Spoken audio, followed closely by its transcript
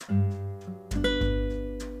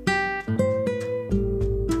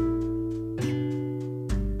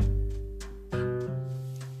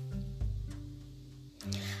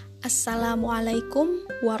Assalamualaikum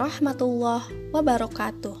warahmatullahi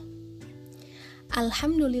wabarakatuh.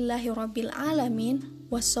 Alhamdulillahirabbil alamin,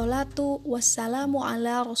 wassalatu wassalamu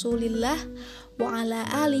ala Rasulillah wa ala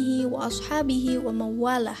alihi wa ashabihi wa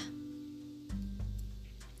mawalah.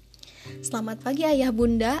 Selamat pagi ayah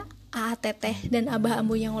bunda, aa teteh dan abah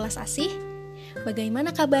ambu yang ulas asih.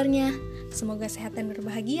 Bagaimana kabarnya? Semoga sehat dan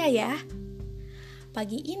berbahagia ya.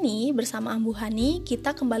 Pagi ini bersama Ambu Hani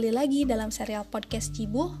kita kembali lagi dalam serial podcast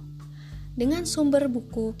Cibuh dengan sumber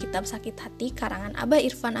buku Kitab Sakit Hati karangan Abah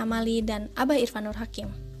Irfan Amali dan Abah Irfan Nur Hakim.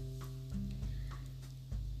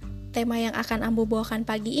 Tema yang akan Ambu bawakan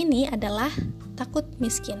pagi ini adalah takut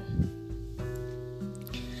miskin.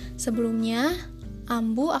 Sebelumnya,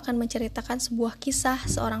 Ambu akan menceritakan sebuah kisah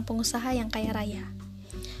seorang pengusaha yang kaya raya.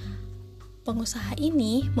 Pengusaha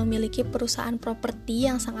ini memiliki perusahaan properti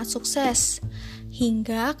yang sangat sukses,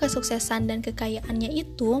 hingga kesuksesan dan kekayaannya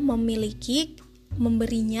itu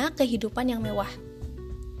memberinya kehidupan yang mewah.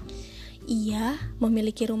 Ia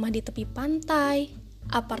memiliki rumah di tepi pantai,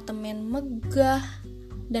 apartemen megah,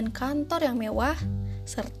 dan kantor yang mewah,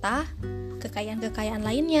 serta kekayaan-kekayaan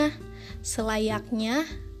lainnya, selayaknya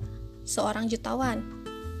seorang jutawan.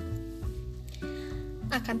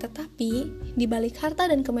 Akan tetapi, di balik harta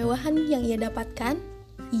dan kemewahan yang ia dapatkan,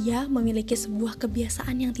 ia memiliki sebuah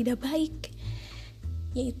kebiasaan yang tidak baik,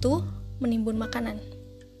 yaitu menimbun makanan.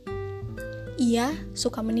 Ia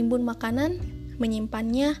suka menimbun makanan,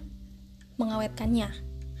 menyimpannya, mengawetkannya.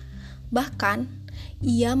 Bahkan,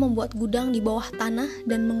 ia membuat gudang di bawah tanah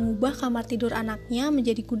dan mengubah kamar tidur anaknya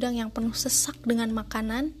menjadi gudang yang penuh sesak dengan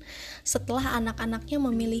makanan setelah anak-anaknya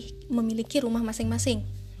memiliki rumah masing-masing.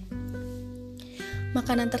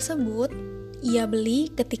 Makanan tersebut ia beli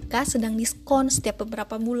ketika sedang diskon setiap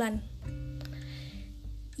beberapa bulan.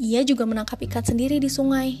 Ia juga menangkap ikan sendiri di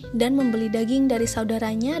sungai dan membeli daging dari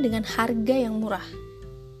saudaranya dengan harga yang murah.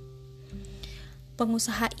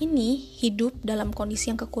 Pengusaha ini hidup dalam kondisi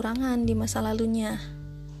yang kekurangan di masa lalunya.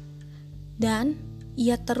 Dan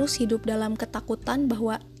ia terus hidup dalam ketakutan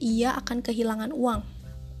bahwa ia akan kehilangan uang.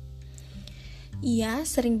 Ia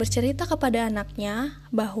sering bercerita kepada anaknya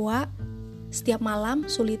bahwa setiap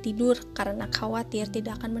malam sulit tidur karena khawatir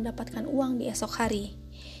tidak akan mendapatkan uang di esok hari.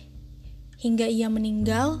 Hingga ia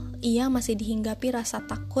meninggal, ia masih dihinggapi rasa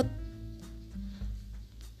takut.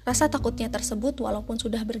 Rasa takutnya tersebut walaupun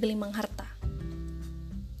sudah bergelimang harta.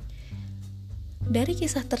 Dari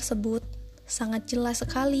kisah tersebut, sangat jelas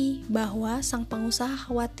sekali bahwa sang pengusaha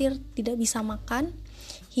khawatir tidak bisa makan,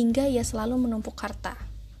 hingga ia selalu menumpuk harta.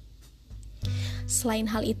 Selain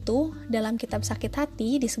hal itu, dalam kitab Sakit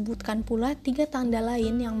Hati disebutkan pula 3 tanda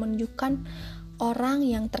lain yang menunjukkan orang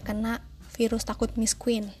yang terkena virus takut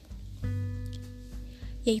miskin.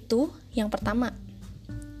 Yaitu, yang pertama,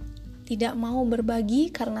 tidak mau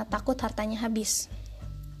berbagi karena takut hartanya habis.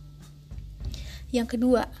 Yang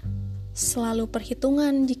kedua, selalu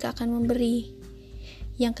perhitungan jika akan memberi.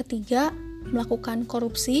 Yang ketiga, melakukan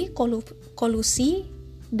korupsi, kolusi,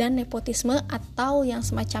 dan nepotisme atau yang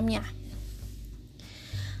semacamnya.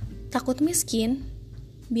 Takut miskin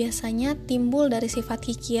biasanya timbul dari sifat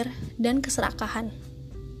kikir dan keserakahan.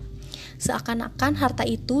 Seakan-akan harta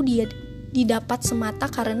itu didapat semata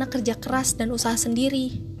karena kerja keras dan usaha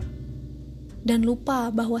sendiri, dan lupa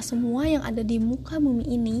bahwa semua yang ada di muka bumi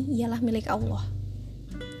ini ialah milik Allah.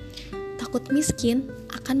 Takut miskin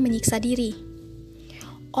akan menyiksa diri.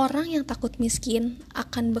 Orang yang takut miskin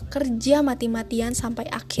akan bekerja mati-matian sampai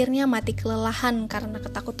akhirnya mati kelelahan karena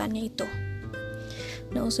ketakutannya itu.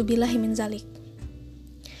 Na'udzubillahi min dzalik.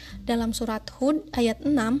 Dalam surat Hud ayat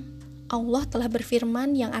 6, Allah telah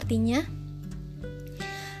berfirman yang artinya,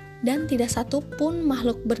 dan tidak satu pun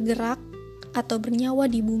makhluk bergerak atau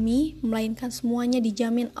bernyawa di bumi, melainkan semuanya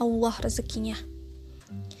dijamin Allah rezekinya.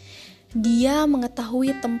 Dia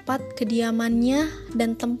mengetahui tempat kediamannya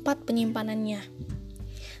dan tempat penyimpanannya.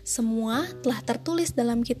 Semua telah tertulis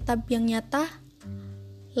dalam kitab yang nyata,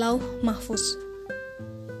 Lauh Mahfuz.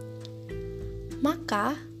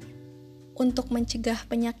 Maka, untuk mencegah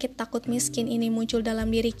penyakit takut miskin ini muncul dalam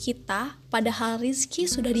diri kita, padahal rizki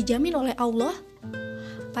sudah dijamin oleh Allah,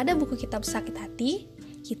 pada buku Kitab Sakit Hati,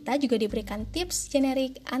 kita juga diberikan tips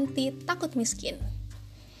generik anti takut miskin.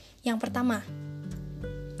 Yang pertama,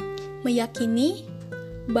 meyakini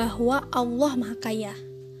bahwa Allah Maha Kaya.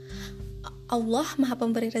 Allah Maha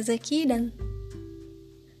Pemberi rezeki dan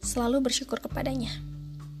selalu bersyukur kepadanya.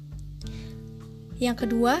 Yang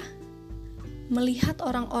kedua, melihat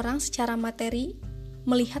orang-orang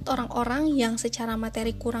yang secara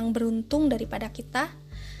materi kurang beruntung daripada kita,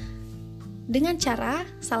 dengan cara,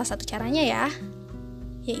 salah satu caranya ya,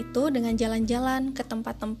 yaitu dengan jalan-jalan ke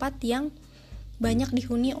tempat-tempat yang banyak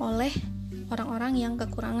dihuni oleh orang-orang yang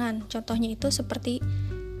kekurangan. Contohnya itu seperti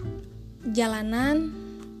jalanan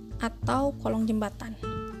atau kolong jembatan.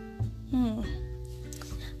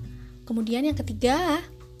 Kemudian yang ketiga,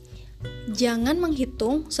 jangan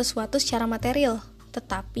menghitung sesuatu secara material,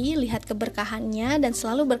 tetapi lihat keberkahannya dan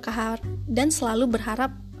selalu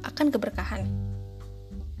berharap akan keberkahan.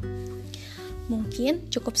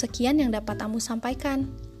 Mungkin cukup sekian yang dapat Amu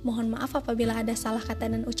sampaikan. Mohon maaf apabila ada salah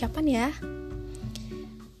kata dan ucapan ya.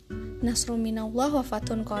 Nasrul minallah wa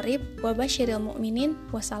fathun qarib wa basyiril mu'minin.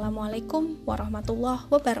 Wassalamualaikum warahmatullahi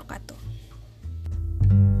wabarakatuh.